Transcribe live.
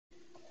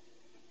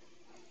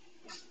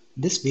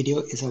This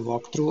video is a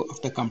walkthrough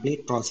of the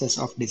complete process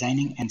of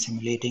designing and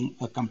simulating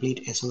a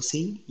complete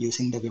SoC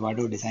using the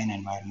Vivado Design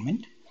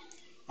Environment.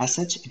 As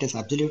such, it is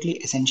absolutely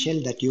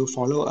essential that you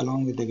follow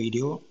along with the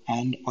video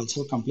and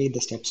also complete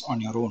the steps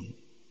on your own.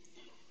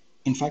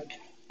 In fact,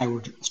 I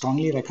would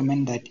strongly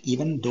recommend that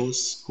even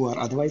those who are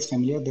otherwise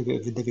familiar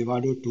with the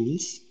Vivado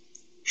tools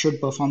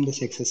should perform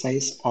this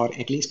exercise, or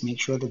at least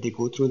make sure that they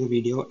go through the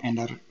video and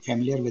are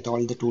familiar with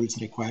all the tools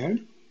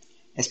required,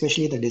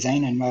 especially the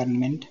design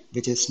environment,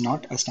 which is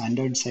not a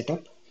standard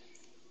setup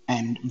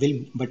and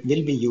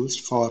will be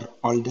used for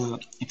all the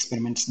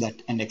experiments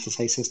and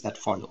exercises that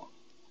follow.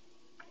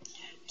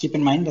 Keep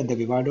in mind that the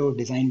Vivado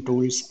design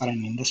tools are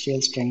an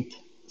industrial strength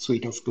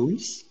suite of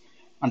tools.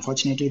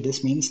 Unfortunately,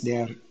 this means they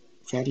are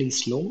fairly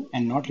slow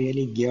and not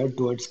really geared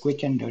towards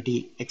quick and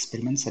dirty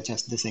experiments such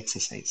as this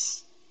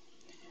exercise.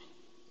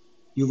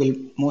 You will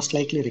most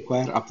likely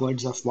require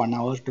upwards of 1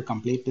 hour to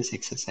complete this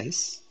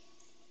exercise.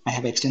 I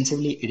have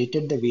extensively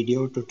edited the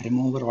video to trim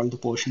over all the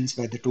portions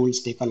where the tools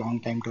take a long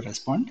time to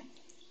respond.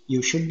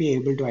 You should be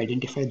able to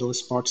identify those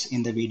spots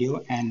in the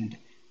video and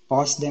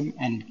pause them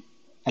and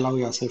allow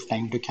yourself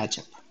time to catch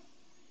up.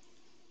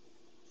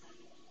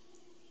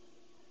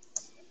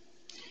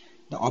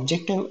 The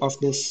objective of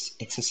this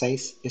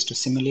exercise is to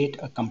simulate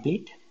a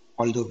complete,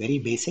 although very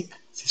basic,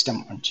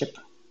 system on chip.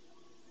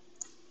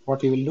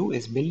 What we will do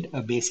is build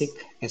a basic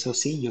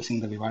SoC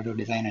using the Vivado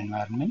Design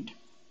Environment.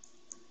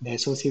 The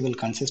SoC will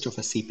consist of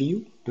a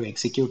CPU to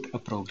execute a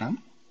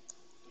program,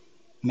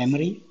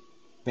 memory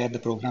where the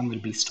program will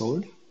be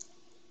stored,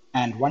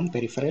 and one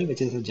peripheral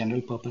which is a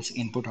general purpose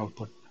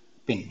input-output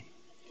pin.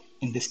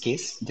 In this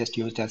case, just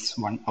used as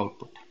one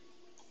output.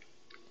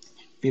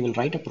 We will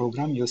write a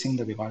program using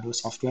the Vivado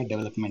software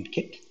development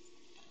kit.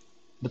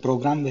 The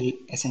program will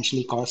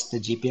essentially cause the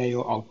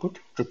GPIO output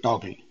to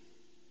toggle.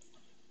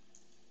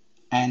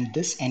 And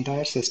this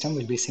entire system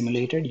will be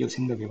simulated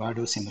using the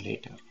Vivado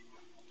simulator.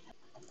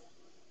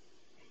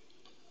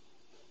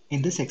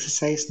 In this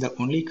exercise, the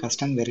only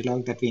custom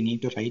Verilog that we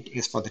need to write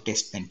is for the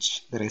test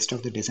bench. The rest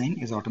of the design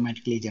is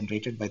automatically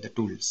generated by the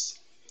tools.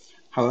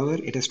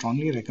 However, it is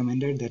strongly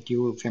recommended that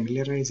you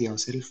familiarize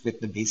yourself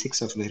with the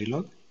basics of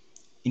Verilog,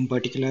 in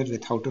particular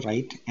with how to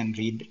write and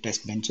read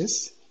test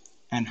benches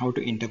and how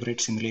to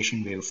interpret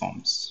simulation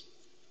waveforms.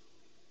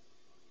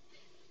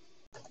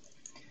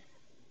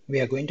 We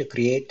are going to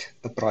create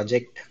a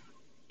project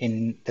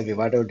in the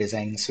Vivado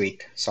Design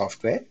Suite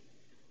software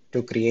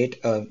to create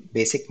a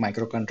basic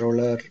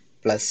microcontroller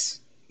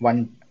plus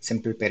one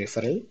simple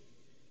peripheral,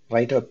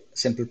 write a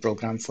simple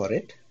program for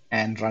it,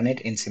 and run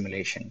it in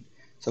simulation.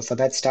 So for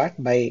that, start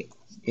by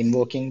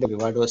invoking the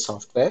Vivado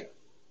software.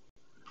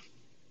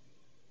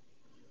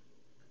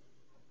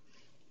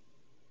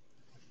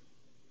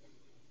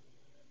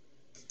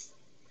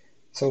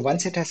 So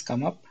once it has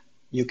come up,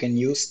 you can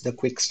use the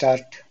quick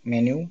start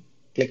menu,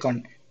 click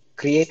on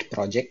create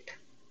project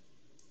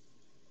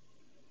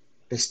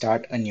to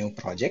start a new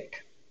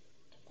project.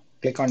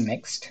 Click on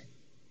next.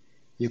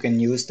 You can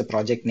use the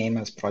project name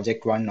as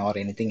project 1 or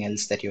anything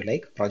else that you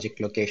like.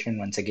 Project location,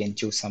 once again,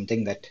 choose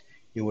something that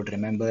you would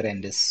remember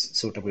and is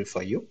suitable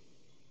for you.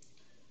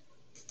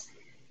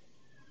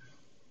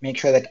 Make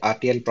sure that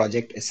RTL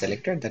project is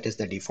selected, that is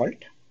the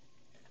default.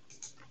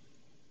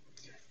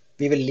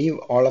 We will leave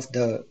all of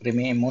the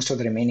most of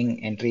the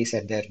remaining entries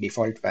at their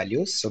default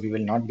values, so we will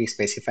not be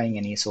specifying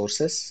any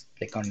sources.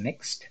 Click on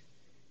next.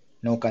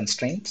 No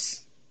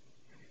constraints.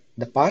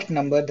 The part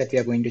number that we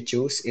are going to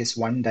choose is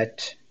one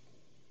that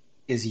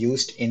is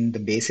used in the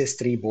Basis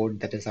 3 board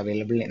that is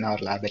available in our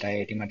lab at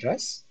IIT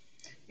Madras.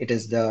 It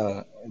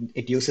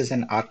uses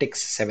an RTX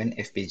 7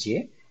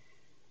 FPGA.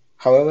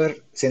 However,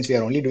 since we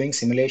are only doing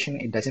simulation,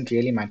 it doesn't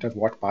really matter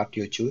what part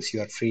you choose.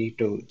 You are free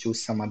to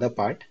choose some other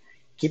part.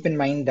 Keep in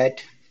mind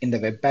that in the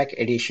Webpack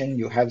edition,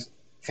 you have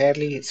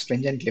fairly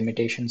stringent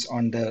limitations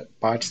on the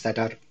parts that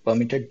are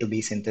permitted to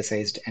be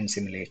synthesized and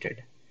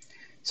simulated.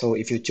 So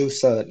if you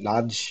choose a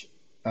large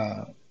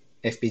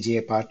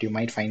FPGA part, you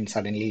might find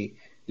suddenly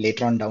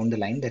later on down the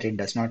line that it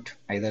does not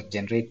either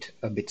generate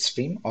a bit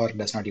stream or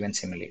does not even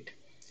simulate.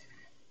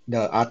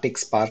 The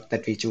RTX part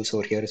that we choose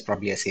over here is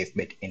probably a safe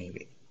bet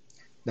anyway.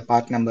 The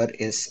part number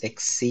is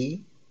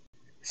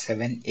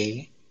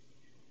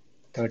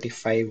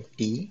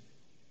XC7A35D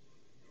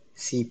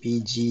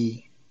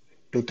CPG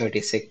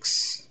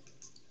 236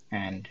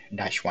 and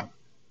 -1.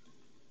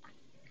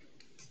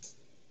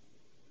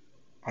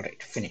 All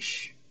right,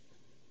 finish.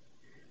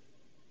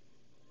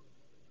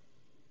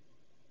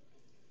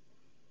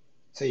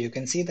 So you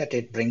can see that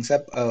it brings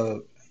up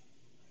a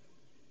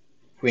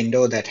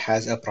window that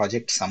has a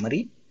project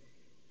summary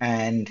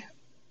and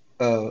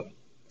a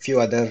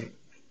few other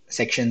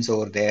sections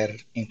over there,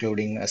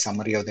 including a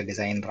summary of the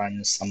design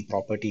runs, some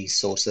properties,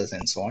 sources,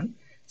 and so on.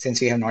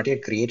 Since we have not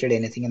yet created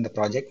anything in the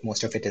project,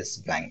 most of it is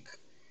blank.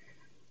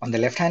 On the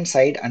left-hand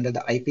side, under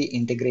the IP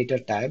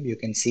Integrator tab, you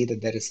can see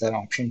that there is an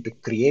option to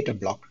create a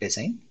block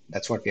design.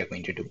 That's what we are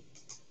going to do.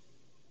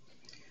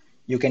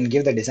 You can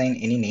give the design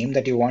any name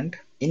that you want.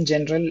 In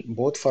general,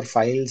 both for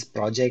files,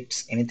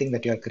 projects, anything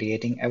that you are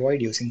creating,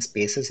 avoid using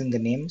spaces in the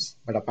names,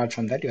 but apart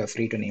from that, you are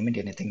free to name it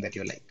anything that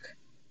you like.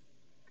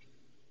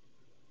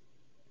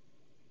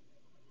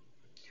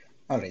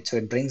 Alright, so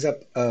it brings up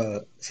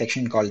a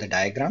section called the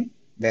diagram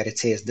where it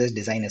says this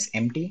design is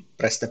empty.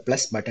 Press the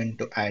plus button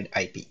to add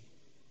IP.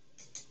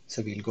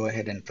 So we'll go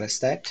ahead and press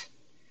that.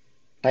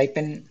 Type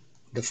in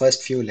the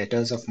first few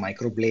letters of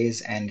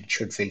Microblaze and it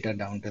should filter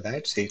down to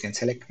that. So you can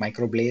select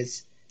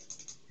Microblaze,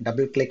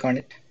 double click on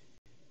it.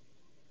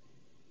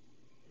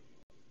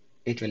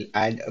 It will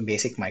add a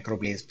basic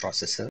Microblaze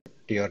processor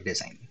to your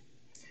design.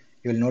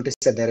 You'll notice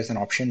that there is an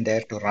option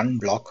there to run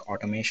block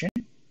automation.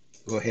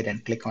 Go ahead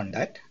and click on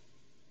that.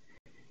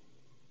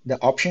 The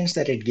options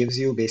that it gives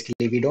you,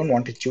 basically, we don't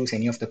want to choose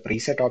any of the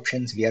preset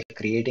options. We are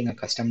creating a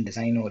custom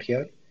design over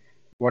here.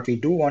 What we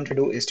do want to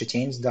do is to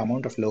change the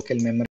amount of local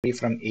memory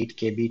from 8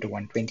 KB to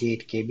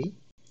 128 KB.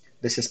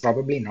 This is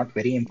probably not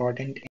very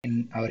important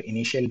in our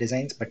initial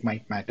designs, but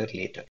might matter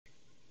later.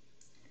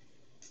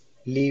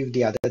 Leave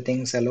the other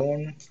things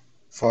alone.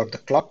 For the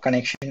clock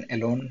connection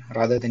alone,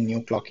 rather than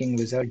new clocking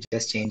wizard,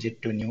 just change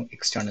it to new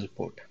external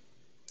port.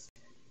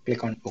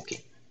 Click on OK.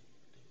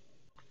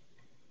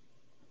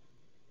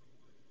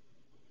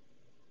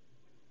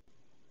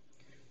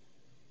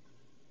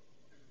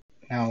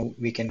 Now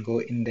we can go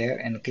in there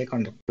and click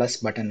on the plus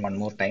button one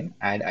more time,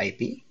 add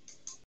IP,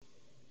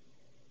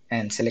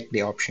 and select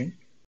the option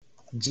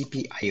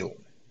GPIO.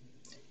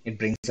 It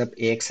brings up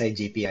AXI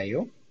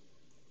GPIO.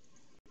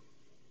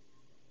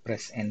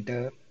 Press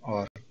enter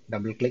or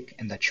double click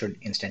and that should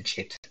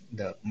instantiate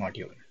the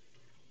module.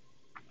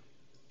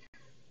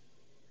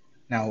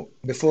 Now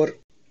before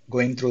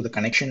going through the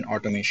connection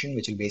automation,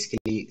 which will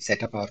basically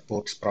set up our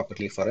ports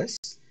properly for us,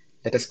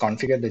 let us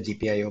configure the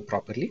GPIO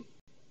properly.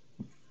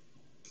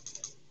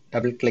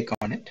 Double click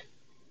on it.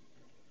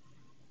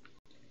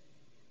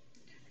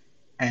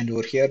 And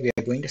over here, we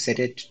are going to set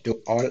it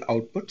to all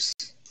outputs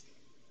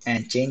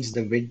and change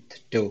the width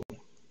to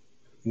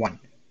 1.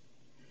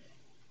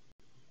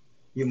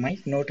 You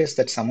might notice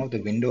that some of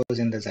the windows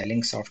in the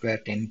Xilinx software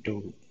tend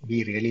to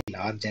be really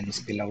large and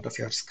spill out of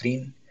your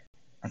screen.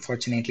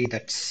 Unfortunately,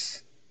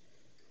 that's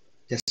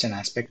just an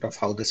aspect of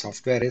how the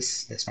software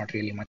is. There's not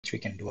really much we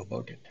can do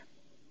about it.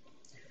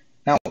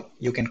 Now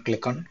you can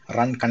click on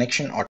Run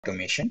Connection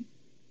Automation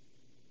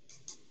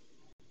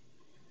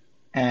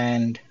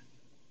and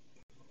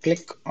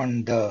click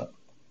on the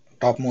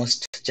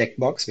topmost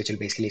checkbox, which will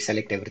basically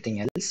select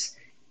everything else.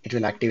 It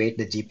will activate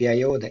the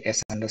GPIO, the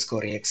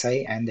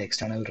S_AXI, and the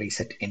external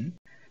reset in.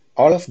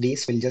 All of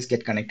these will just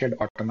get connected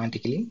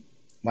automatically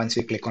once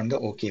we click on the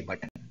OK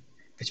button,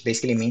 which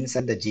basically means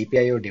that the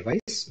GPIO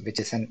device, which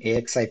is an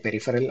AXI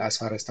peripheral as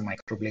far as the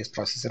Microblaze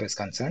processor is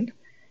concerned,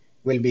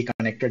 will be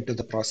connected to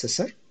the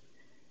processor,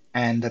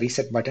 and the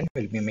reset button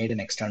will be made an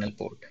external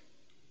port.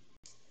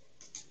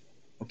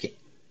 Okay.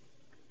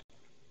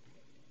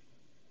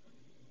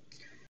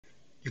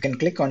 You can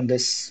click on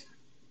this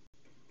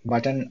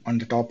button on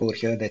the top over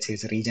here that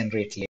says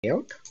Regenerate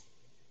Layout.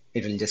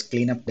 It will just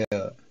clean up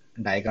the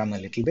diagram a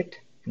little bit.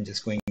 I'm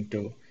just going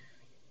to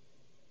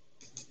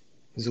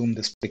zoom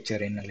this picture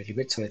in a little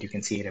bit so that you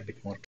can see it a bit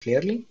more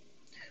clearly.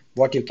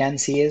 What you can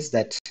see is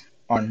that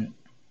on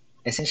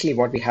essentially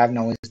what we have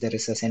now is there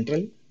is a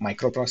central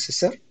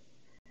microprocessor.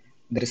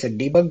 There is a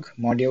debug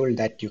module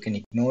that you can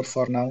ignore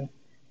for now.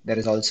 There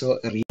is also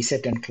a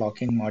reset and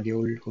clocking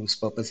module whose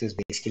purpose is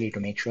basically to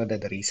make sure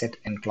that the reset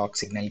and clock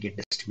signal get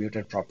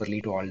distributed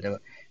properly to all the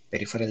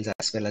peripherals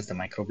as well as the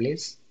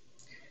Microblaze.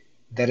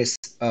 There is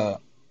a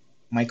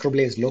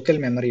Microblaze local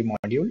memory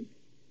module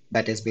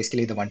that is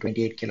basically the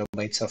 128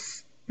 kilobytes of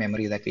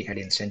memory that we had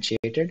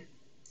instantiated.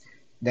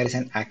 There is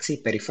an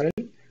AXI peripheral,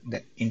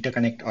 the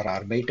interconnect or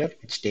arbiter,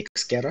 which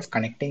takes care of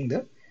connecting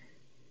the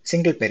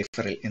single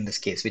peripheral in this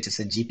case, which is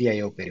a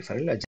GPIO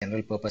peripheral, a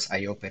general purpose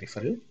IO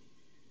peripheral,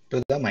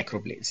 to the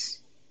Microblaze.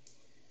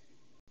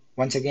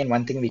 Once again,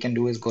 one thing we can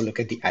do is go look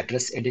at the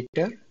address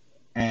editor.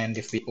 And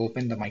if we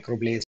open the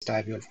Microblaze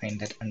tab, you'll find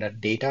that under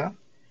data,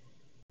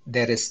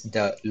 there is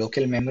the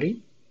local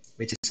memory,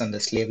 which is on the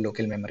slave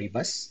local memory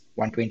bus,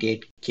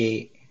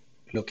 128K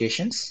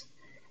locations.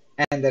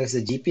 And there is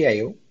the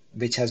GPIO,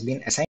 which has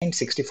been assigned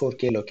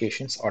 64K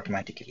locations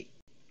automatically.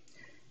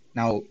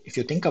 Now, if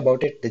you think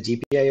about it, the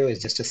GPIO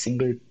is just a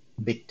single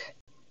bit.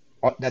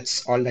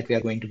 That's all that we are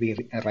going to be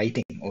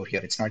writing over here.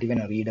 It's not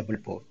even a readable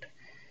port.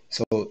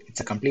 So it's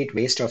a complete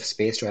waste of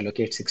space to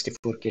allocate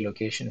 64K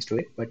locations to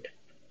it, but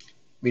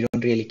we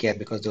don't really care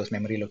because those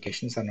memory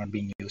locations are not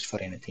being used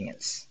for anything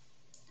else.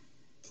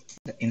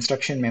 The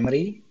instruction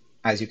memory,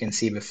 as you can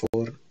see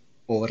before,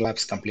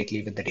 overlaps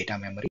completely with the data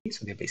memory,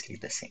 so they're basically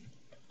the same.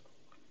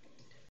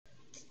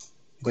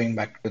 Going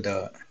back to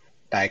the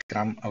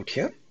diagram out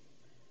here.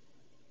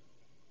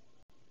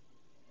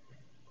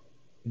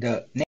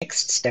 The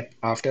next step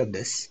after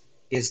this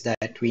is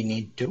that we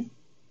need to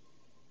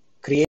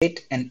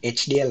create an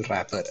HDL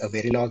wrapper, a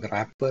Verilog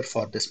wrapper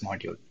for this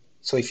module.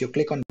 So if you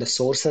click on the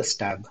sources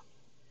tab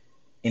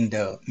in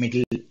the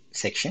middle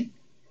section,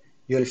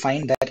 you'll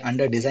find that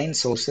under design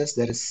sources,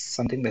 there is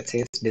something that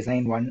says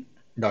design 1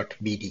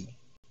 wrapper.bd.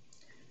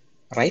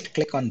 Right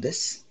click on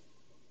this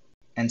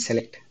and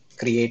select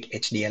Create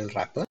HDL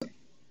Wrapper.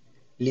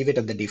 Leave it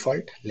at the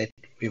default. Let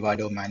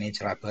Vivado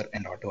manage wrapper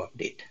and auto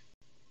update.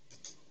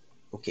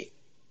 Okay.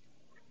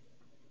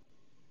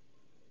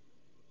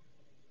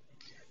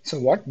 So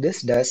what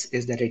this does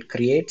is that it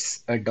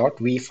creates a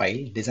 .v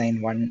file,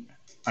 design1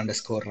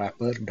 underscore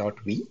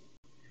wrapper.v.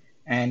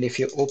 And if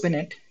you open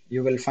it,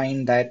 you will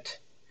find that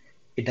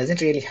it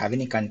doesn't really have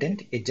any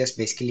content. It just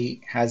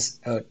basically has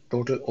a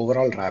total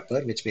overall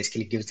wrapper, which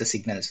basically gives the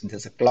signals.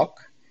 There's a clock,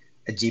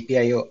 a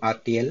GPIO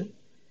RTL,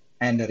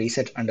 and a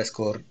reset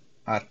underscore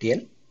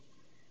RTL.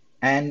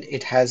 And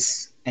it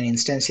has an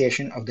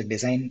instantiation of the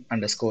design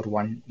underscore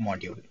one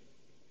module.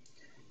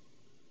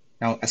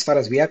 Now, as far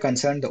as we are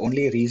concerned, the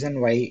only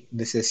reason why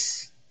this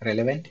is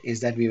relevant is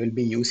that we will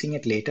be using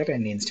it later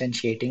and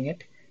instantiating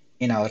it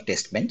in our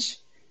test bench.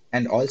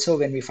 And also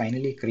when we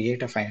finally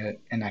create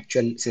an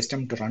actual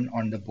system to run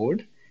on the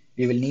board,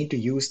 we will need to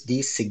use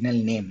these signal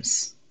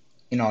names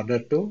in order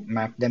to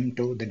map them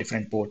to the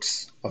different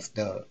ports of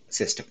the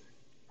system.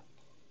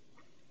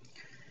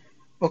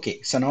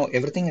 Okay, so now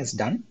everything is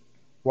done.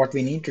 What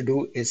we need to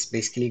do is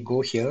basically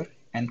go here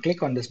and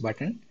click on this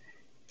button,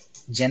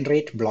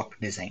 Generate Block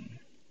Design.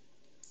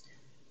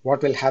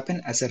 What will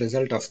happen as a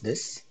result of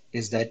this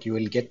is that you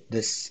will get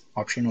this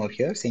option over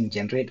here saying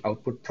Generate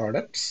Output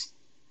Products,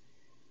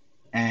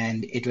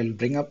 and it will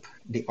bring up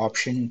the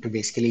option to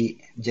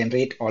basically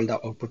generate all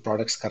the output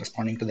products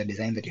corresponding to the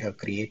design that you have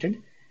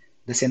created.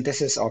 The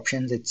synthesis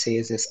options it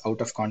says is out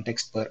of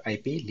context per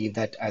IP, leave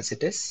that as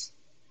it is.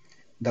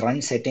 The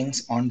run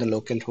settings on the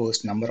local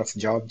host, number of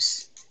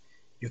jobs,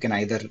 you can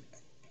either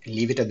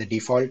leave it at the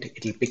default,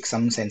 it will pick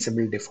some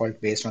sensible default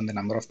based on the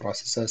number of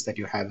processors that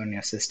you have on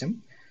your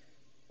system,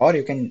 or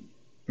you can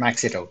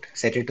max it out,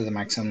 set it to the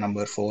maximum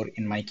number 4.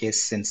 In my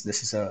case, since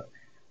this is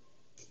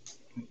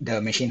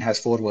the machine has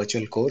 4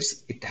 virtual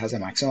cores, it has a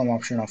maximum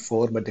option of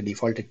 4, but the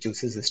default it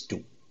chooses is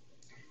 2.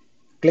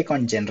 Click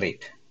on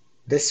generate.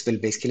 This will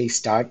basically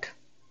start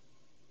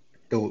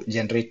to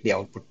generate the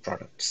output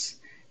products.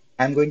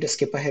 I'm going to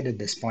skip ahead at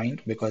this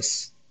point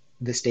because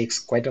this takes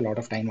quite a lot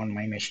of time on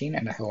my machine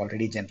and I have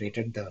already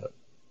generated the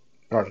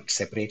products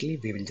separately.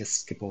 We will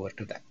just skip over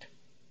to that.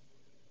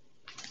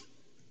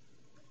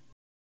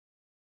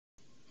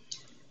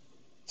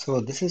 So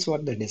this is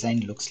what the design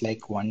looks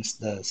like once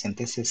the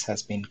synthesis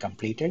has been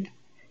completed.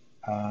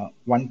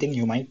 One thing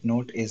you might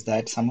note is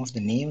that some of the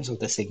names of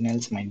the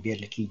signals might be a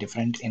little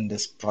different in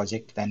this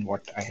project than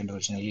what I had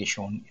originally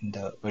shown in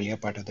the earlier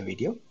part of the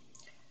video.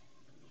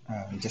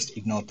 Just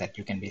ignore that.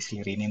 You can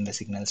basically rename the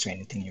signals to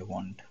anything you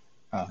want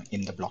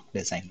in the block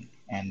design,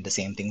 and the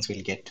same things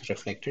will get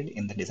reflected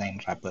in the design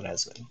wrapper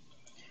as well.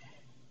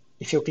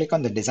 If you click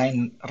on the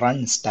Design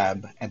Runs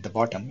tab at the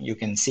bottom, you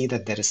can see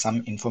that there is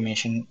some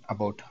information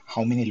about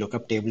how many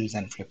lookup tables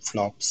and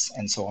flip-flops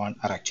and so on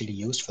are actually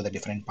used for the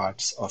different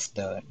parts of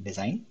the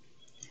design.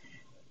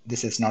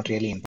 This is not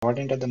really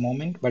important at the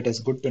moment, but it's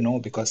good to know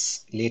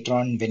because later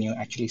on when you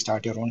actually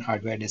start your own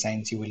hardware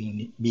designs, you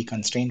will be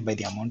constrained by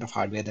the amount of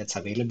hardware that's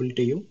available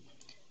to you.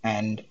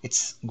 And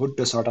it's good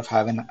to sort of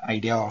have an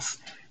idea of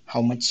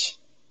how much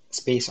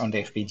space on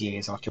the FPGA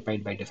is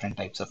occupied by different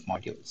types of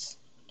modules.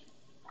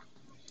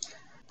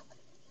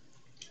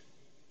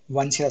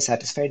 Once you are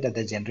satisfied that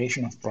the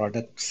generation of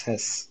products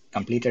has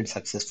completed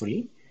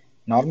successfully,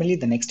 normally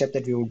the next step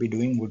that we would be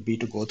doing would be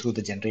to go through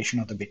the generation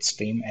of the bit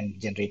stream and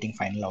generating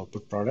final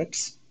output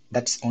products.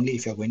 That's only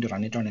if you're going to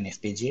run it on an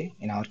FPGA.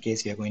 In our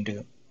case, we are going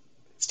to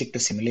stick to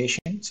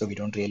simulation, so we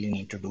don't really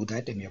need to do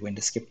that, and we are going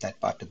to skip that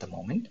part at the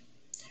moment.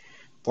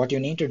 What you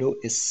need to do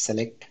is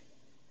select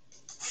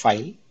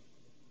File,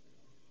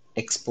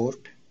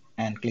 Export,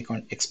 and click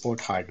on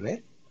Export Hardware.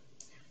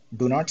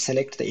 Do not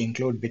select the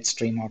include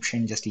bitstream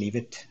option, just leave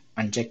it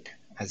unchecked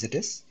as it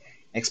is.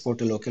 Export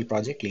to local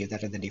project, leave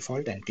that at the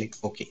default and click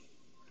OK.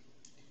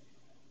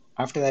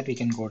 After that, we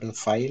can go to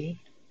File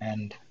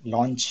and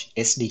launch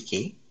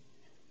SDK.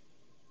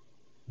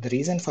 The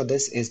reason for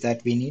this is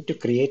that we need to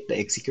create the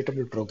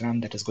executable program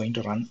that is going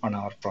to run on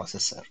our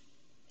processor.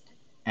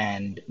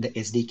 And the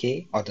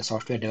SDK or the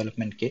software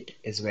development kit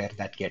is where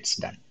that gets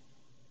done.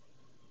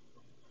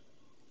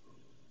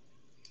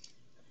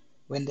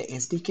 When the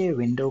SDK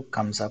window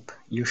comes up,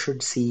 you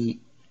should see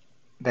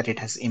that it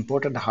has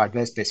imported the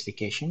hardware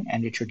specification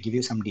and it should give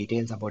you some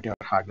details about your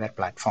hardware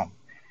platform.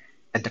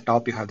 At the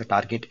top, you have the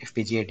target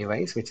FPGA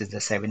device, which is the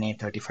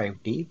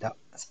 7A35D, the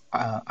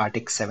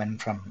Arctic 7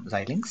 from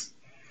Xilinx.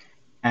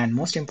 And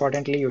most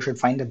importantly, you should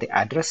find that the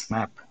address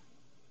map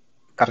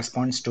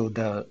corresponds to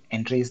the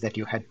entries that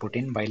you had put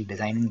in while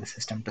designing the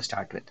system to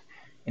start with.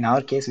 In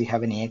our case, we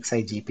have an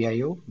AXI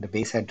GPIO. The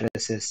base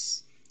address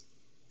is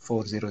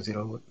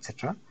 400,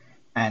 etc.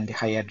 And the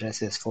high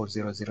address is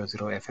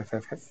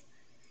 4000FFFF,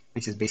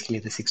 which is basically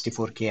the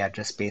 64K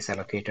address space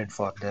allocated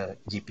for the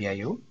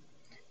GPIO.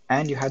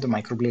 And you have the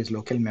microblaze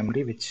local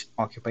memory, which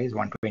occupies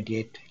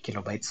 128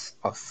 kilobytes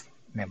of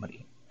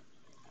memory.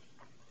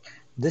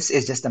 This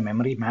is just the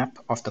memory map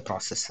of the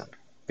processor,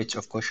 which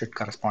of course should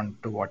correspond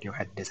to what you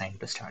had designed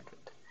to start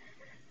with.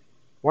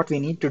 What we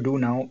need to do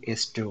now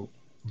is to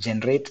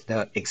generate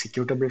the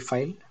executable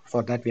file.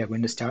 For that, we are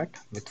going to start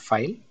with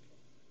File,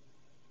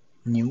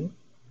 New,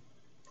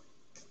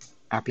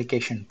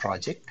 Application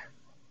Project.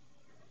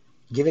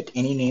 Give it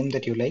any name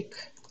that you like.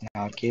 In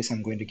our case,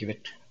 I'm going to give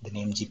it the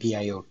name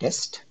GPIO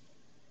test.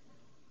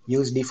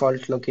 Use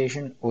default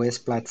location. OS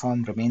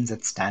platform remains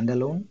at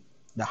standalone.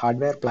 The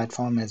hardware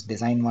platform is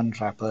Design 1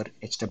 wrapper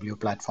HW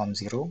platform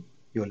 0.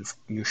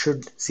 You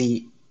should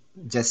see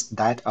just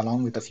that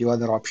along with a few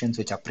other options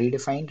which are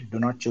predefined. Do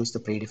not choose the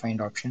predefined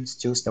options.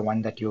 Choose the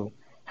one that you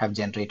have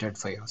generated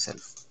for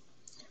yourself.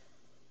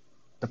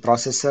 The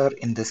processor,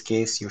 in this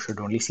case, you should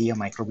only see a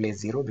Microblaze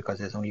 0 because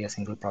there's only a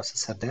single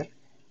processor there.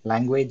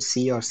 Language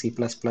C or C++,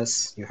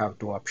 you have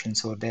two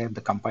options over there.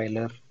 The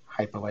compiler,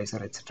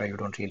 hypervisor, etc. You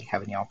don't really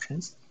have any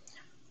options.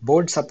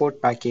 Board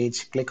support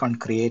package, click on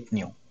create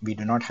new. We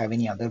do not have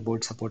any other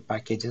board support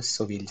packages,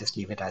 so we'll just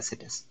leave it as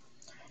it is.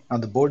 Now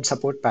the board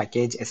support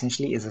package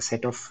essentially is a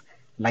set of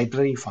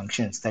library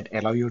functions that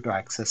allow you to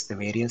access the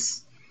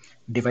various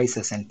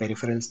devices and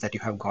peripherals that you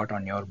have got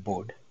on your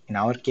board. In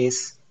our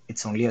case,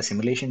 it's only a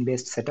simulation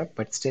based setup,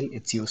 but still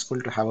it's useful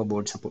to have a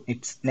board support.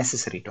 It's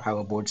necessary to have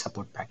a board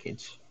support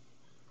package.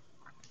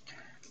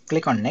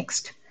 Click on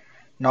next.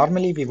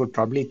 Normally we would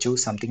probably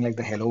choose something like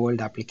the Hello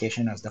World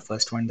application as the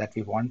first one that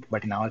we want,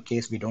 but in our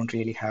case we don't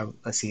really have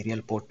a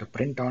serial port to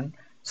print on,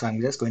 so I'm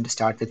just going to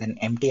start with an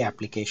empty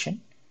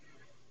application.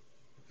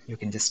 You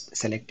can just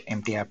select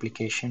empty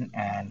application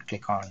and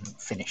click on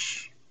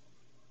finish.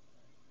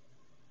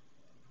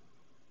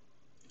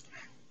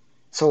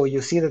 So you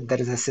see that there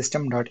is a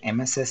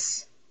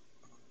system.mss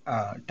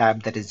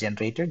tab that is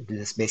generated.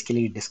 This is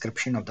basically a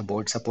description of the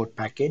board support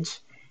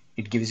package.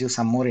 It gives you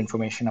some more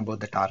information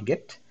about the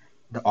target.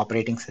 The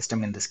operating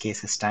system in this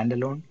case is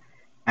standalone,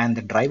 and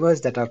the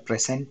drivers that are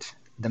present.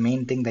 The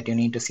main thing that you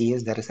need to see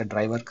is there is a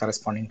driver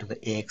corresponding to the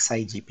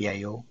AXI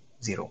GPIO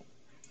 0.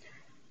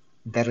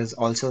 There is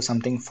also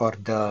something for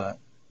the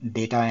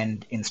data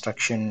and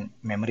instruction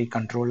memory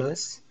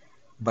controllers,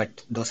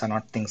 but those are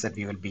not things that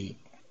we will be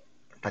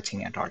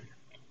touching at all.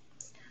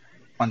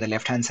 On the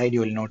left hand side,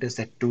 you will notice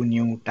that two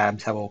new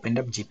tabs have opened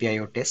up,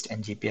 GPIO test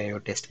and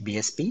GPIO test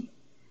BSP.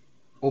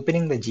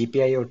 Opening the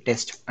GPIO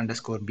test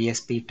underscore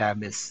BSP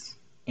tab is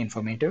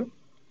informative.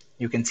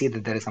 You can see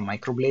that there is a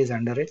Microblaze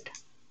under it.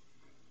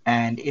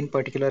 And in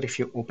particular, if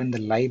you open the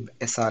lib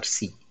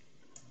src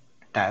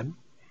tab,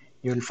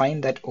 you will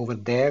find that over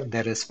there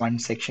is one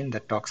section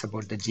that talks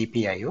about the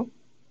GPIO.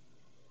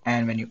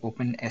 And when you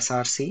open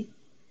src,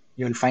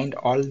 you will find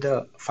all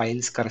the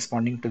files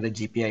corresponding to the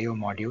GPIO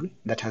module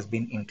that has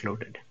been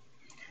included.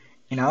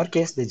 In our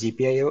case, the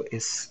GPIO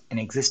is an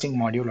existing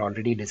module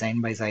already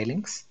designed by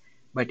Xilinx,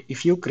 but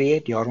if you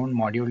create your own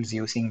modules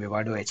using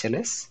Vivado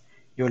HLS,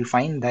 you will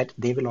find that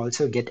they will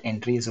also get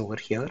entries over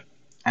here,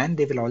 and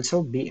they will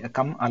also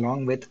come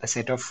along with a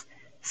set of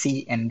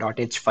C and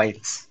 .h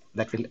files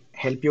that will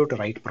help you to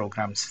write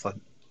programs for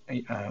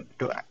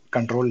to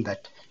control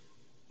that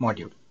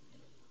module.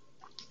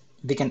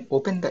 We can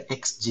open the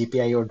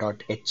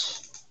xgpio.h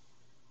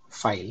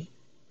file.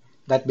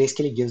 That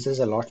basically gives us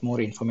a lot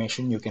more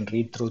information. You can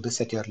read through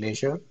this at your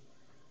leisure.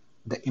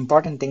 The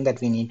important thing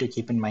that we need to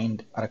keep in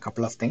mind are a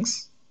couple of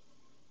things.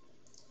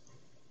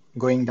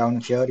 Going down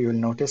here, you will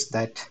notice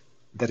that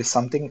there is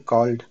something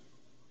called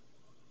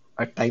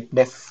a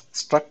typedef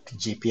struct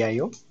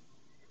GPIO.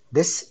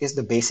 This is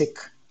the basic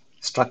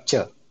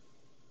structure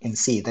in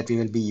C that we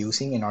will be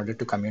using in order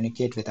to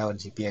communicate with our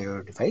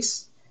GPIO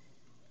device.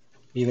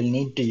 We will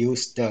need to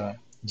use the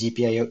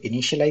GPIO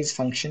initialize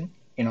function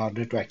in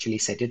order to actually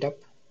set it up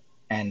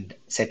and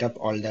set up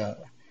all the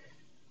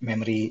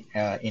memory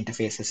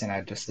interfaces and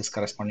addresses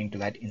corresponding to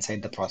that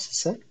inside the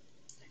processor.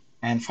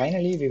 And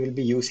finally, we will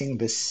be using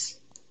this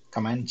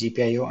command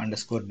GPIO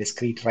underscore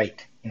discrete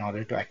write in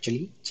order to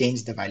actually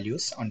change the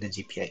values on the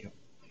GPIO.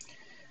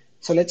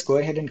 So let's go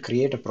ahead and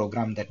create a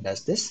program that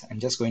does this. I'm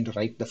just going to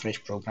write the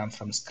fresh program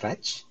from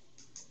scratch.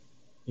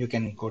 You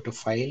can go to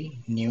File,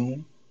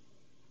 New,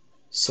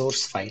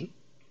 Source File.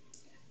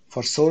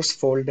 For source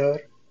folder,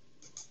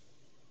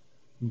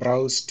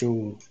 browse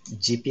to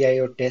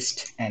GPIO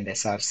test and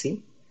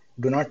SRC.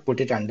 Do not put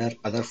it under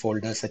other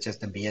folders such as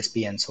the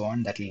BSP and so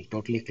on. That will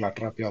totally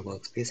clutter up your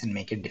workspace and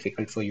make it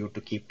difficult for you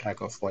to keep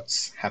track of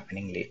what's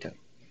happening later.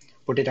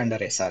 Put it under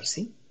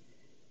SRC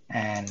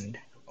and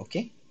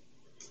OK.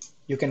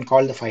 You can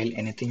call the file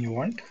anything you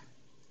want.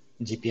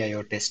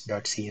 GPIO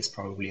test.c is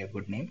probably a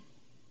good name.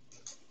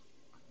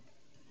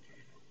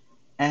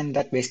 And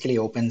that basically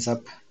opens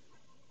up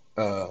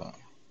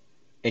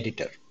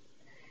editor.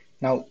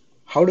 Now,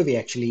 how do we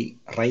actually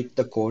write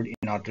the code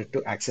in order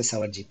to access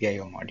our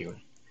GPIO module?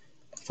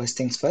 First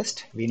things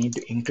first, we need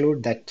to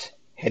include that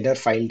header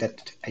file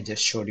that I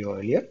just showed you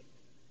earlier.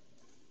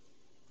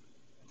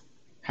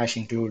 Hash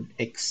include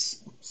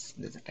x, oops,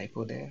 there's a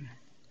typo there.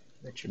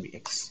 That should be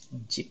x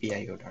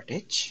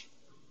gpio.h.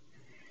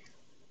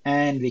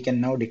 And we can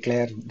now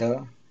declare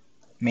the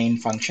main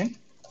function.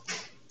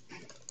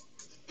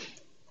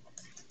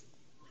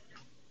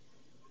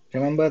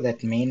 Remember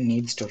that main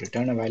needs to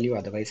return a value,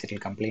 otherwise it will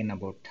complain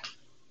about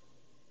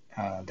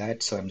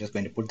that, so I'm just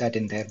going to put that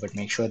in there, but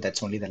make sure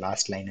that's only the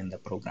last line in the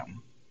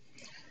program.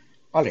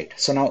 All right,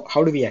 so now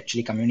how do we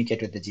actually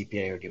communicate with the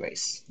GPIO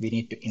device? We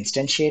need to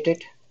instantiate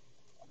it.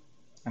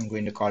 I'm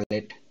going to call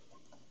it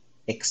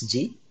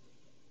XG.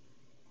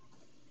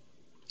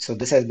 So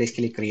this has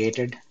basically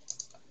created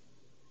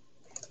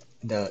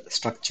the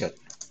structure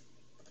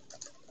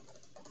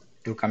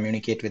to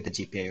communicate with the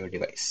GPIO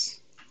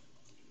device.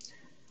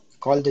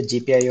 Call the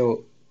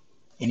GPIO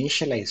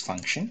initialize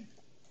function.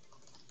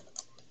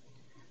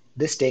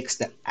 This takes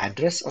the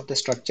address of the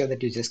structure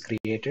that you just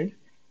created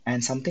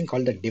and something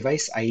called the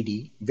device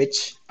ID,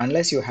 which,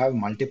 unless you have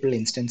multiple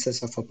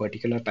instances of a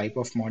particular type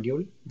of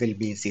module, will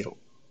be 0.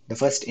 The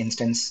first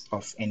instance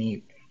of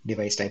any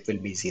device type will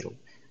be 0.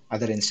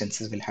 Other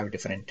instances will have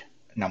different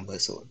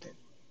numbers over there.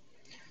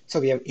 So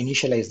we have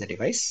initialized the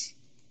device.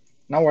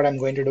 Now what I'm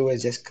going to do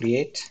is just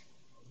create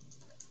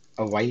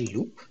a while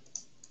loop,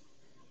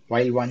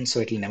 while 1, so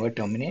it will never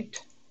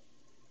terminate.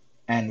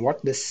 And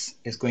what this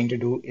is going to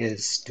do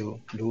is to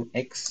do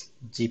X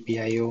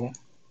GPIO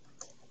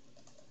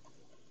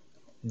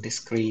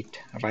discrete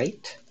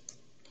write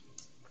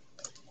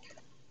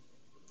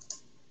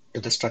to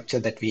the structure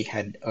that we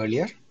had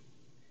earlier,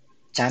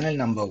 channel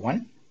number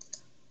 1,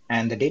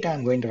 and the data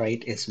I'm going to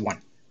write is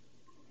 1.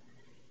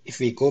 If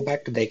we go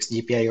back to the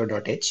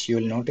xgpio.h, you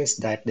will notice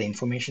that the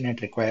information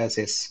it requires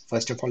is,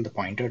 first of all, the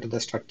pointer to the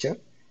structure.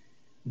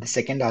 The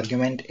second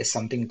argument is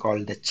something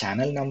called the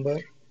channel number,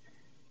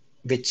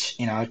 which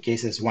in our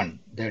case is 1.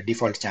 The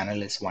default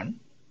channel is 1.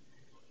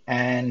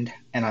 And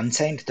an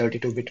unsigned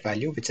 32-bit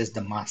value, which is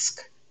the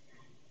mask.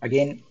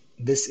 Again,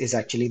 this is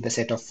actually the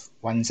set of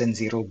 1s and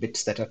 0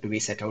 bits that are to be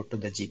set out to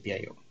the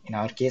GPIO. In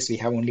our case, we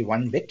have only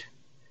 1 bit.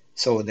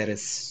 So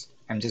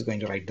I'm just going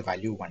to write the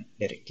value 1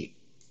 directly.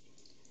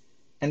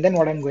 And then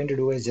what I'm going to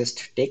do is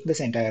just take this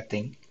entire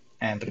thing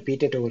and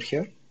repeat it over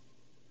here,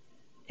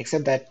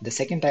 except that the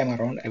second time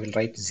around, I will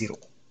write 0.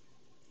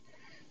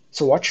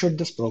 So what should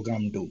this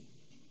program do?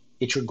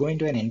 It should go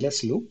into an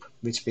endless loop,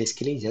 which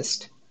basically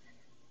just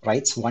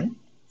writes 1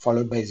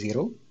 followed by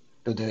 0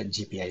 to the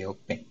GPIO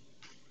pin.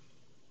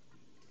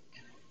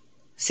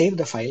 Save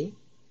the file,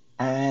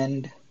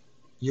 and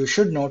you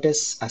should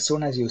notice as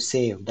soon as you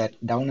save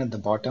that down at the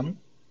bottom,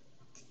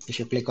 if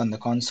you click on the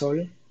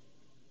console,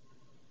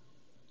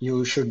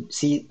 you should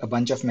see a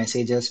bunch of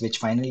messages which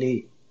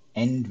finally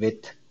end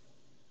with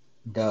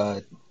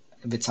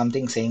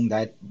something saying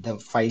that the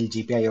file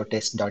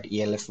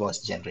gpio-test.elf was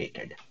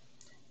generated,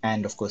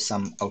 and of course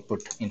some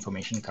output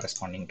information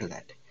corresponding to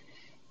that.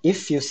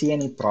 If you see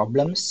any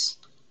problems,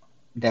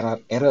 there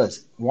are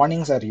errors,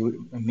 warnings are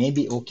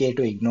maybe okay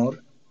to ignore.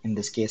 In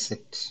this case,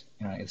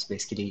 it's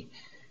basically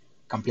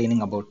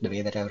complaining about the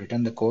way that I've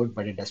written the code,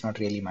 but it does not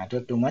really matter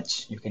too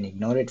much. You can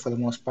ignore it for the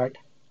most part.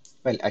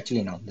 Well,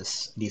 actually, no,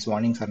 these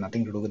warnings are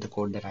nothing to do with the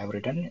code that I've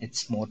written.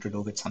 It's more to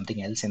do with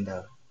something else in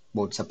the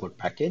board support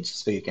package,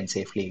 so you can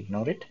safely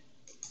ignore it.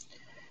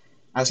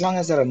 As long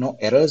as there are no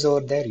errors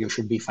over there, you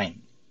should be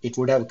fine. It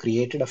would have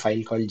created a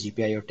file called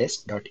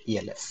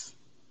gpio-test.elf.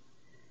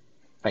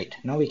 Right,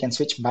 now we can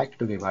switch back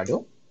to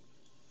Vivado.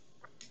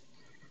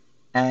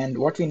 And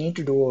what we need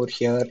to do over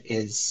here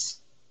is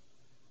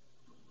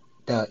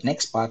the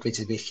next part, which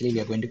is basically we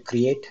are going to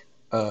create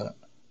a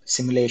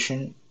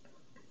simulation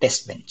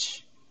test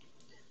bench.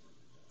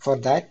 For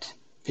that,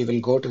 we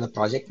will go to the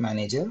project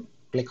manager,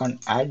 click on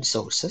add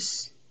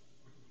sources,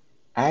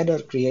 add or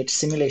create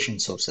simulation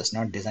sources,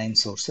 not design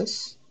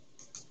sources,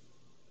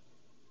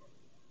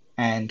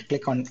 and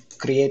click on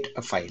create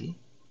a file.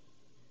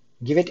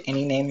 Give it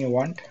any name you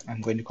want.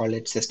 I'm going to call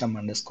it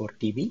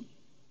system_tb,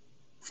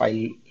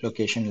 file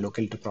location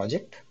local to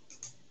project.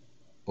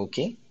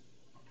 OK,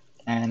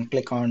 and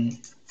click on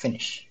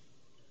finish.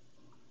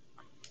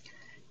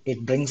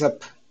 It brings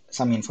up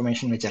some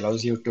information which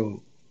allows you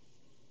to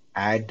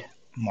add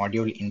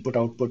module input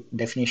output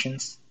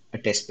definitions. A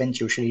test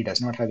bench usually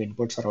does not have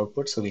inputs or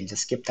outputs, so we'll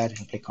just skip that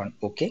and click on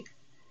OK.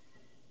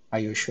 Are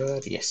you sure?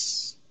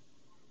 Yes.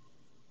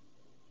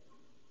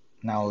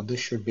 Now this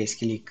should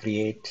basically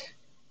create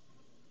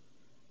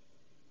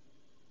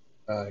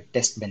a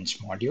test bench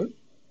module.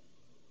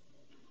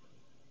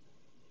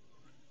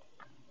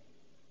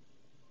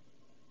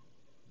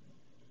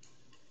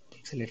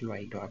 Takes a little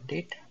while to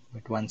update,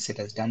 but once it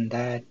has done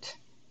that,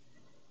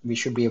 we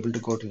should be able to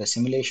go to the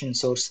simulation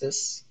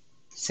sources,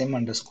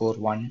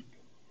 sim_1,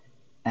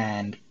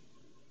 and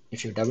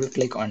if you double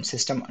click on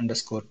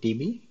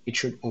system_tb, it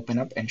should open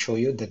up and show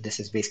you that this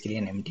is basically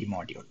an empty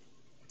module.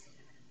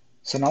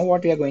 So now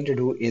what we are going to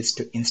do is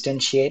to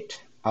instantiate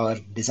our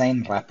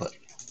design wrapper.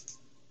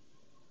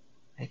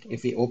 Right?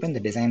 If we open the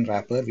design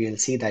wrapper, we will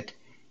see that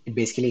it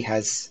basically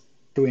has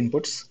 2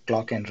 inputs,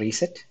 clock and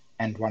reset,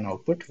 and 1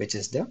 output, which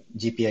is the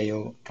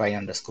GPIO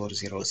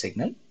try_0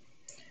 signal.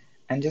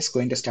 I'm just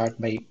going to start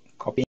by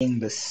copying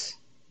this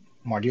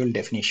module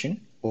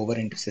definition over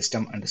into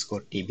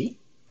system_tb.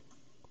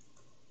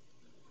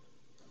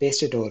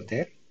 Paste it over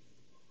there.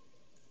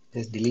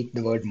 Just delete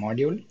the word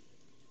module,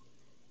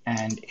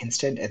 and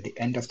instead at the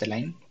end of the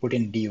line put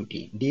in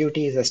DUT. DUT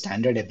is a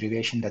standard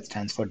abbreviation that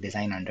stands for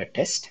design under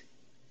test.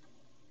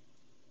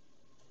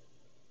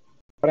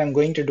 What I'm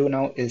going to do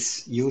now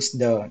is use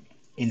the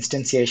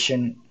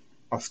instantiation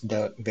of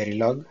the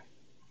Verilog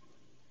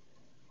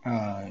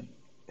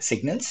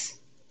signals.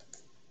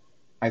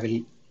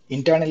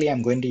 Internally,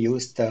 I'm going to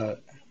use the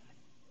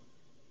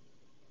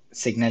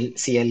signal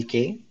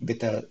CLK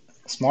with a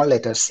small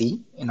letter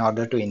C in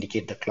order to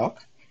indicate the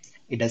clock.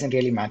 It doesn't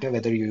really matter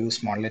whether you use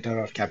small letter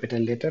or capital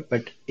letter,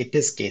 but it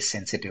is case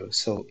sensitive.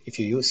 So if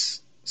you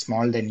use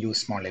small, then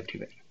use small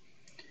everywhere.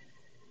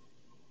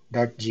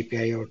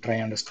 .gpio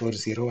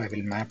try_0, I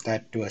will map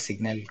that to a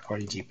signal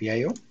called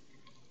GPIO.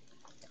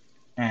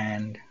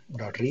 And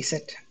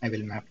 .reset, I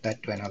will map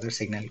that to another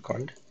signal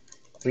called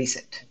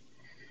reset.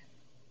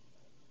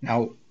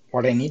 Now,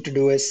 what I need to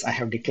do is I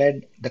have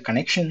declared the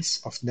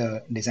connections of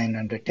the design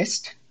under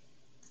test.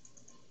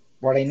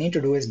 What I need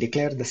to do is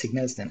declare the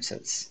signals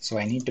themselves. So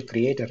I need to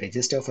create a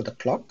register for the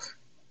clock,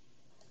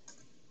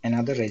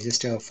 another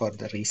register for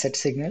the reset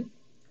signal,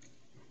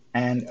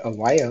 and a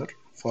wire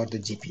for the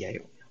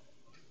GPIO.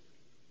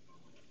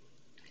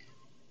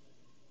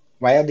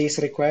 Why are these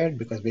required?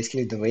 Because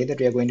basically the way that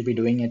we are going to be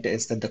doing it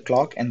is that the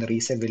clock and the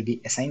reset will be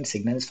assigned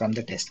signals from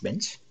the test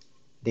bench.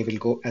 They will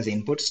go as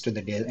inputs to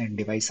the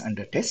device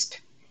under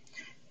test.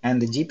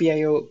 And the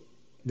GPIO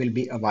will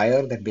be a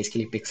wire that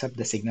basically picks up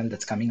the signal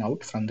that's coming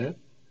out from the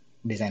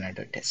design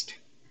under test.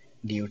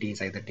 DUT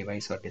is either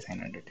device or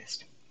design under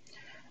test.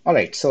 All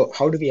right, so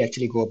how do we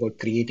actually go about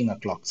creating a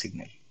clock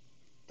signal?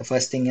 The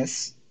first thing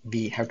is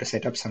we have to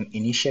set up some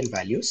initial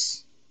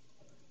values.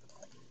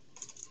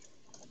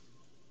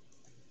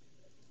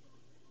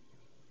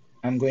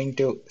 I'm going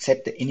to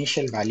set the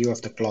initial value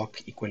of the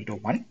clock equal to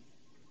 1,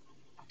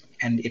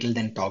 and it'll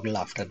then toggle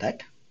after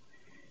that.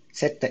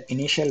 Set the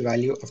initial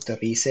value of the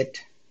reset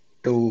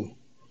to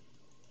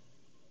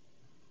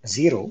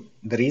 0.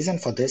 The reason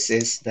for this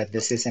is that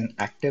this is an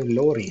active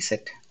low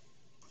reset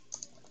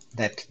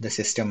that the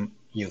system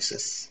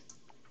uses.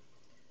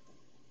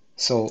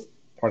 So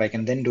what I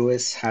can then do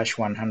is hash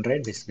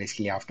 100, which is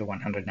basically after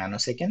 100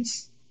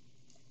 nanoseconds.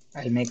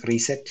 I'll make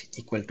reset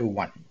equal to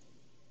 1.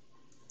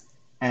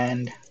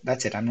 And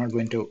that's it. I'm not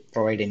going to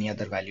provide any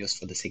other values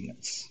for the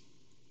signals.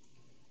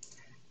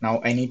 Now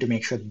I need to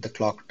make sure that the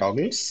clock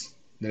toggles.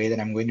 The way that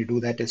I'm going to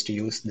do that is to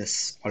use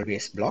this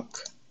always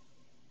block.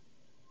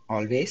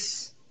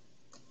 Always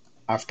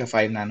after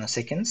 5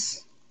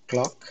 nanoseconds,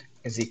 clock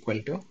is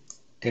equal to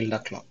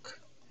tilde clock.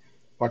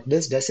 What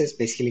this does is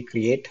basically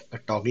create a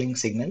toggling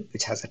signal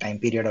which has a time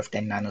period of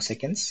 10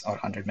 nanoseconds or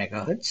 100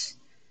 megahertz,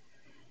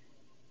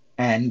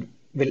 and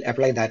will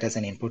apply that as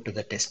an input to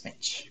the test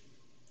bench.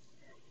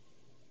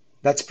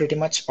 That's pretty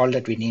much all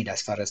that we need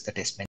as far as the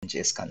test bench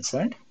is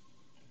concerned.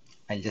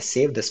 I'll just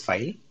save this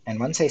file, and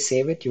once I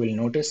save it, you will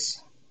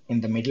notice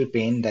in the middle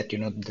pane that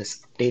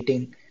this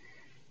updating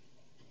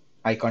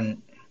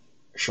icon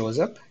shows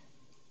up,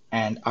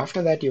 and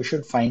after that you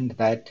should find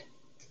that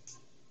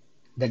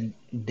the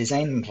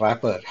design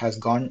wrapper has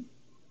gone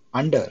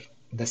under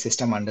the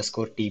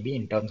system_tb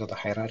in terms of the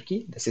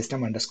hierarchy. The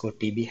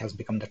system_tb has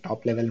become the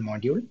top level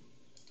module,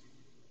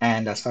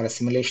 and as far as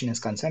simulation is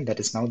concerned, that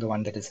is now the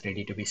one that is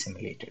ready to be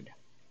simulated.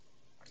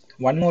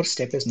 One more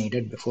step is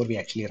needed before we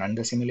actually run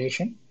the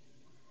simulation.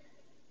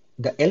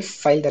 The ELF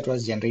file that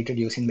was generated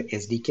using the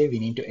SDK, we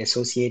need to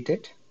associate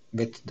it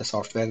with the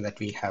software that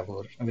we have,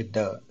 or with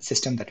the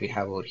system that we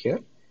have over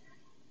here.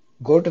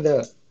 Go to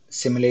the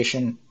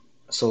simulation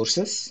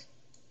sources,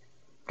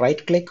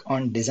 right click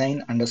on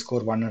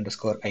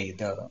design_1_i,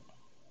 the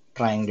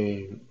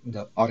triangle,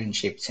 the orange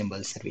shaped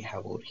symbols that we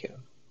have over here,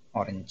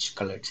 orange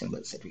colored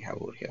symbols that we have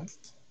over here.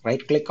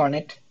 Right click on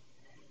it,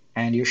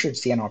 and you should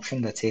see an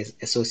option that says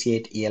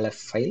associate ELF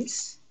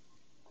files.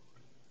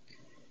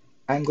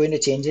 I'm going to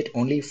change it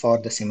only for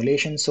the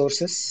simulation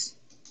sources.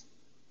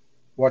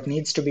 What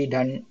needs to be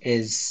done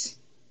is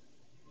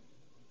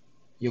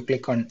you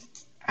click on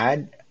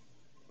add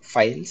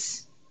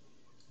files,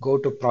 go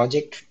to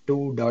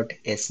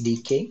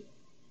project2.sdk.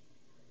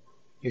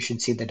 You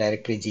should see the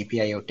directory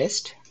GPIO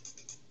test.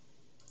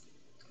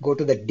 Go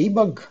to the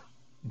debug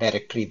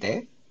directory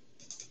there,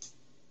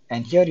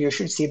 and here you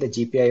should see the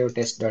GPIO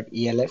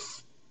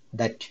test.elf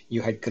that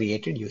you had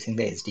created using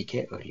the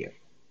SDK earlier.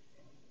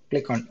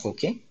 Click on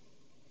OK,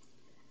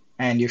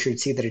 and you should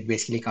see that it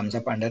basically comes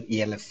up under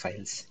ELF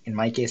files. In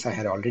my case, I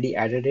had already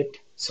added it,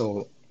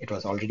 so it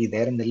was already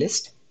there in the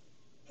list.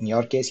 In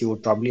your case, you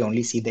would probably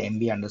only see the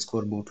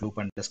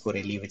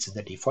mb_bootloop_le, which is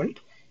the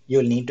default.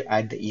 You'll need to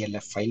add the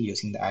ELF file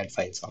using the add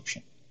files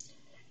option.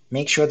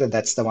 Make sure that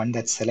that's the one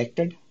that's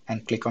selected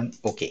and click on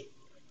OK.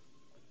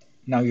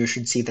 Now you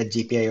should see that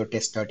GPIO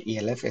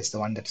test.elf is the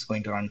one that's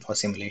going to run for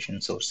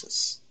simulation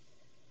sources.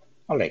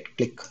 All right,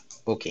 click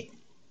OK.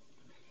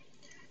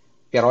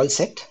 We are all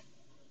set.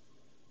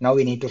 Now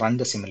we need to run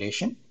the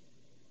simulation.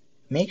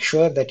 Make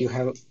sure that you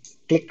have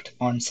clicked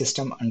on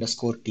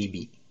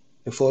system_tb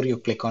before you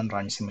click on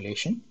run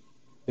simulation,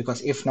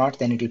 because if not,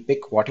 then it will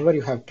pick whatever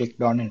you have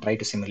clicked on and try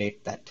to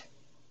simulate that.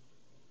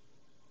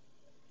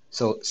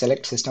 So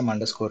select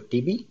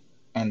system_tb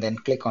and then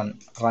click on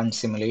run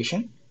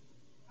simulation,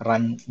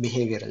 run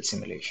behavioral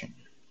simulation.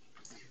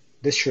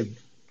 This should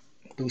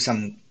do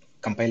some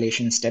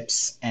compilation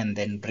steps and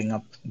then bring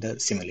up the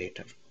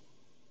simulator.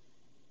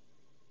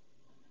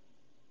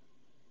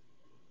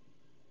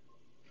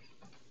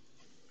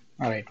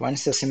 Alright,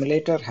 once the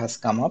simulator has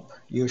come up,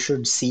 you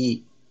should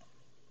see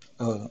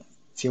a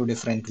few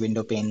different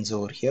window panes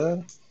over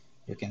here.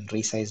 You can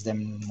resize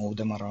them, move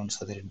them around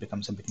so that it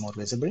becomes a bit more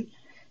visible.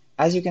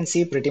 As you can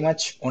see, pretty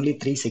much only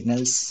 3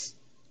 signals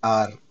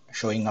are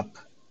showing up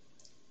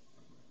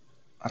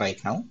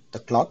right now: the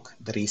clock,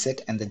 the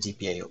reset, and the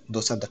GPIO.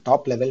 Those are the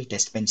top level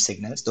test bench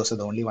signals. Those are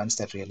the only ones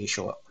that really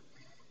show up.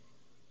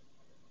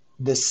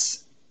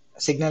 This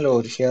signal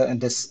over here and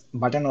this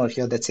button over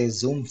here that says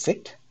zoom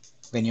fit,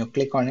 when you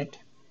click on it,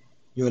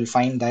 you will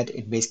find that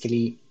it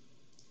basically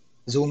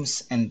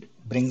zooms and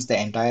brings the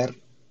entire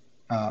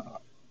uh,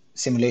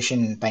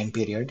 simulation time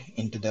period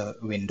into the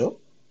window.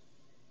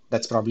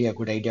 That's probably a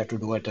good idea to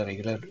do at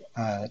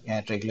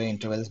regular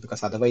intervals,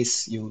 because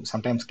otherwise you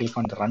sometimes click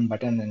on the run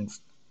button and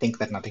think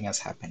that nothing has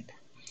happened.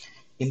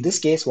 In this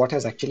case, what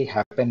has actually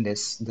happened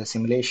is the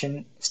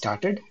simulation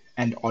started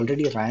and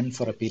already ran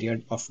for a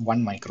period of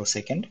 1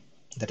 microsecond,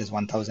 that is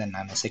 1000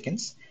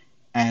 nanoseconds,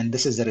 and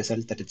this is the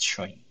result that it's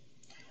showing.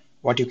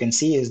 What you can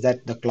see is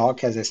that the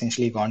clock has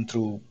essentially gone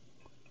through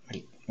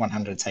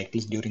 100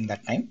 cycles during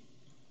that time.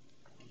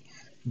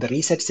 The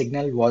reset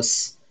signal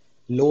was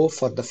low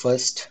for the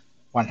first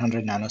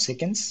 100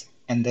 nanoseconds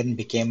and then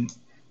became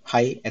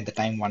high at the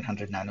time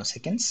 100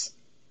 nanoseconds.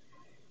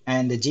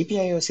 And the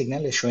GPIO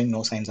signal is showing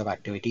no signs of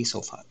activity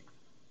so far.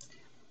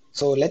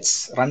 So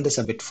let's run this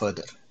a bit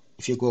further.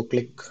 If you go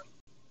click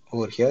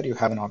over here, you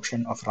have an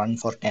option of run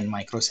for 10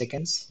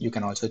 microseconds. You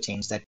can also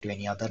change that to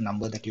any other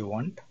number that you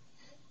want.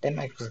 10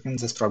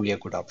 microseconds is probably a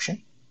good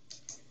option.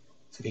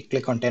 So we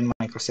click on 10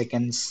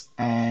 microseconds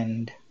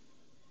and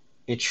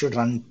it should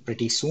run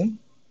pretty soon.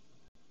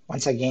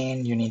 Once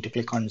again, you need to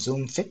click on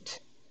zoom fit.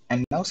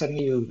 And now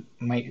suddenly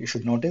you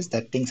should notice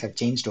that things have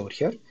changed over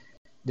here.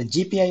 The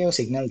GPIO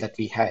signal that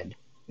we had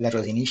that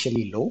was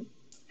initially low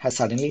has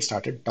suddenly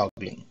started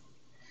toggling.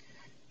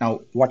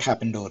 Now, what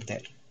happened over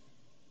there?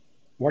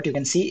 What you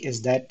can see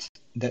is that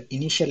the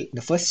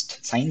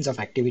first signs of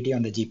activity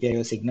on the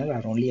GPIO signal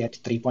are only at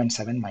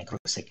 3.7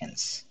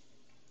 microseconds,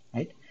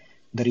 right?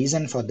 The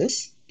reason for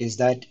this is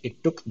that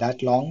it took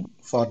that long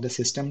for the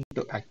system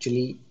to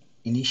actually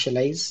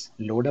initialize,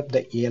 load up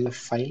the ELF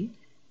file,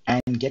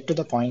 and get to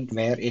the point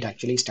where it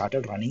actually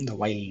started running the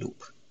while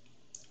loop,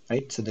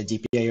 right? So the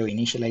GPIO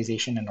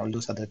initialization and all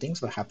those other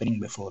things were happening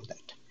before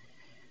that.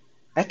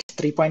 At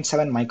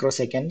 3.7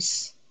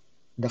 microseconds,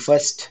 the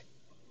first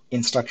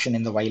instruction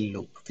in the while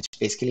loop, which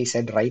basically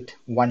said write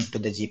 1 to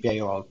the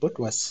GPIO output,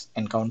 was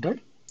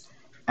encountered,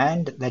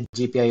 and that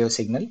GPIO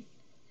signal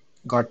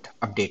got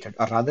updated,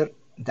 or rather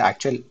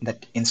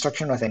that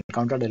instruction was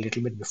encountered a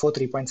little bit before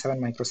 3.7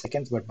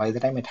 microseconds, but by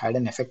the time it had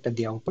an effect at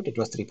the output, it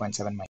was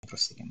 3.7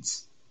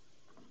 microseconds.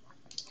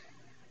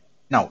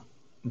 Now,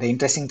 the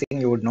interesting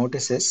thing you would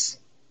notice is,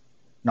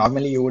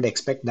 normally you would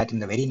expect that in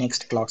the very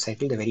next clock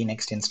cycle, the very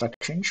next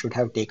instruction should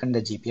have taken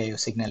the GPIO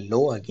signal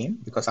low again,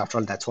 because after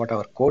all, that's what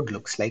our code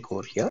looks like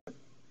over here,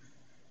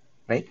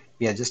 right?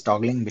 We are just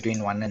toggling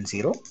between 1 and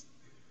 0.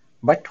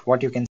 But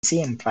what you can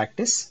see in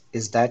practice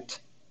is that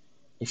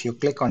if you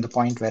click on the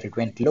point where it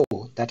went low,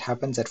 that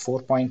happens at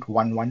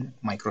 4.11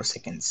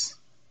 microseconds.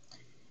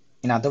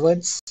 In other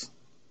words,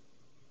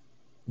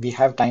 we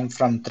have time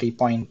from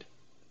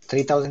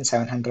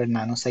 3,700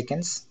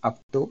 nanoseconds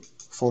up to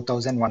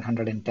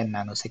 4,110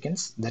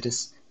 nanoseconds. That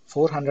is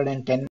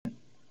 410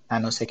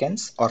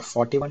 nanoseconds or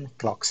 41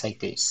 clock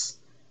cycles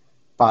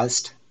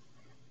passed,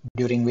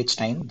 during which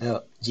time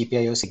the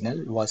GPIO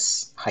signal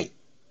was high.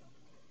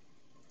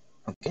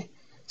 Okay,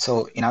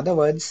 so in other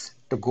words,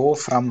 to go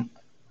from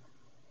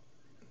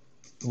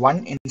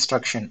one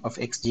instruction of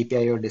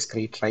XGPIO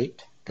discrete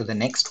write to the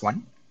next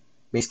one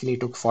basically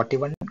took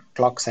 41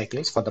 clock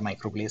cycles for the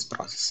microblaze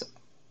processor.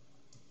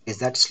 Is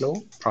that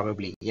slow?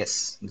 Probably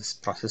yes. This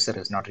processor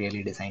is not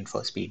really designed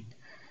for speed.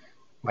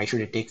 Why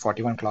should it take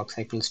 41 clock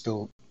cycles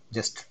to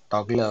just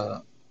toggle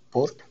a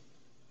port?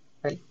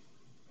 Well,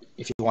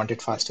 if you want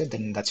it faster,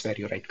 then that's where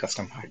you write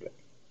custom hardware.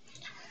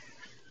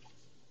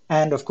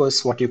 And of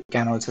course, what you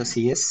can also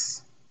see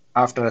is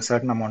after a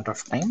certain amount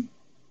of time,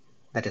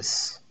 that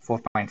is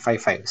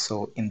 4.55.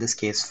 So in this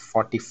case,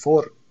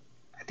 44,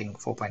 I think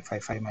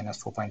 4.55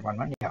 minus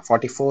 4.11, yeah,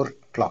 44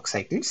 clock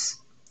cycles,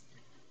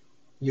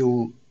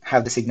 you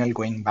have the signal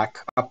going back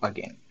up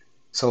again.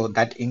 So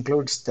that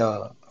includes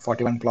the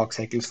 41 clock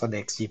cycles for the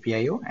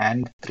XGPIO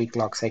and 3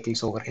 clock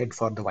cycles overhead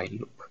for the while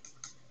loop.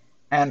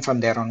 And from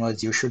there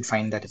onwards, you should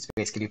find that it's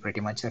basically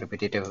pretty much a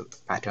repetitive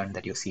pattern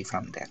that you see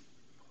from there,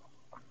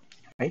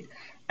 right?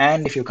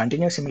 And if you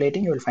continue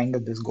simulating, you will find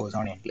that this goes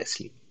on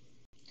endlessly.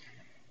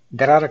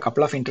 There are a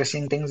couple of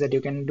interesting things that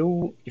you can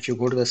do. If you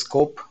go to the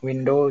scope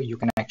window, you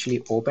can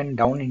actually open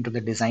down into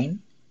the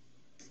design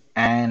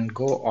and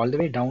go all the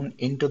way down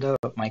into the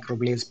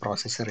microblaze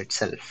processor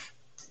itself.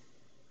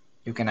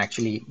 You can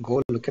actually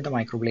go look at the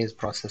microblaze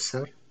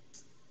processor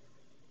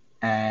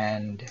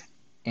and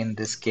in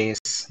this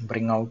case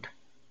bring out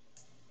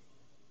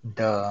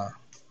the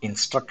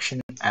instruction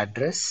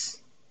address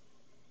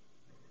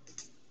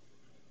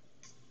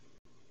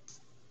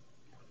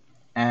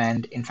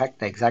and in fact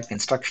the exact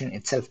instruction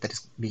itself that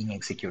is being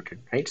executed,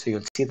 right? So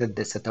you'll see that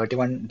there's a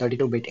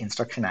 32-bit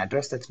instruction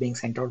address that's being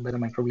sent out by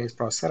the microblaze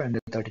processor and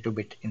a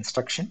 32-bit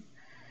instruction.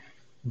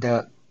 The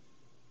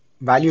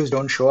values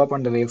don't show up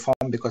on the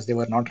waveform because they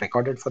were not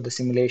recorded for the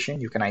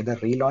simulation. You can either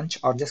relaunch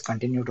or just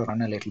continue to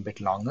run a little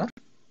bit longer.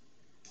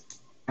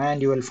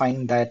 And you will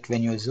find that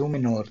when you zoom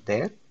in over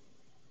there,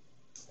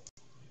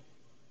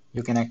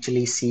 you can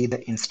actually see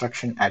the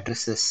instruction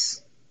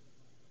addresses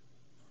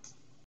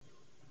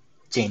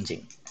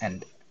changing.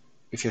 And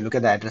if you look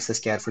at the addresses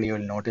carefully, you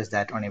will notice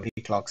that on every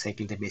clock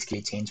cycle, they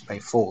basically change by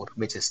 4,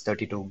 which is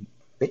 32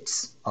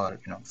 bits or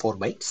 4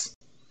 bytes.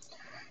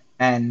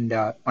 And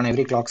on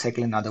every clock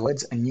cycle, in other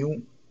words, a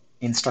new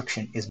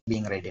instruction is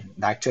being read in.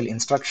 The actual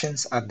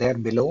instructions are there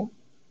below.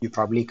 You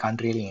probably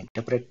can't really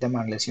interpret them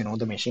unless you know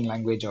the machine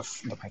language of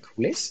the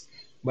microblaze,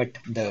 but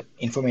the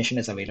information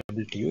is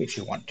available to you if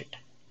you want it.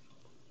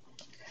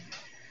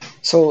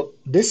 So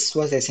this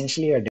was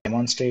essentially a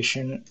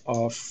demonstration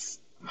of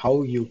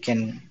how you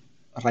can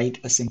write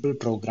a simple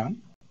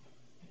program,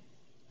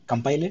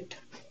 compile it,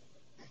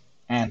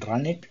 and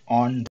run it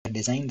on the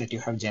design that you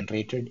have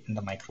generated in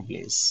the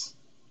microblaze.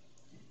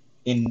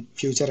 In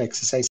future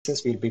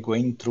exercises, we'll be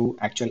going through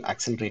actual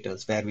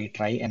accelerators where we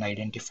try and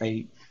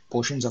identify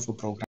portions of a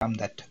program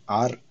that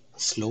are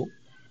slow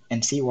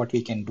and see what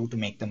we can do to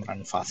make them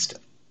run faster.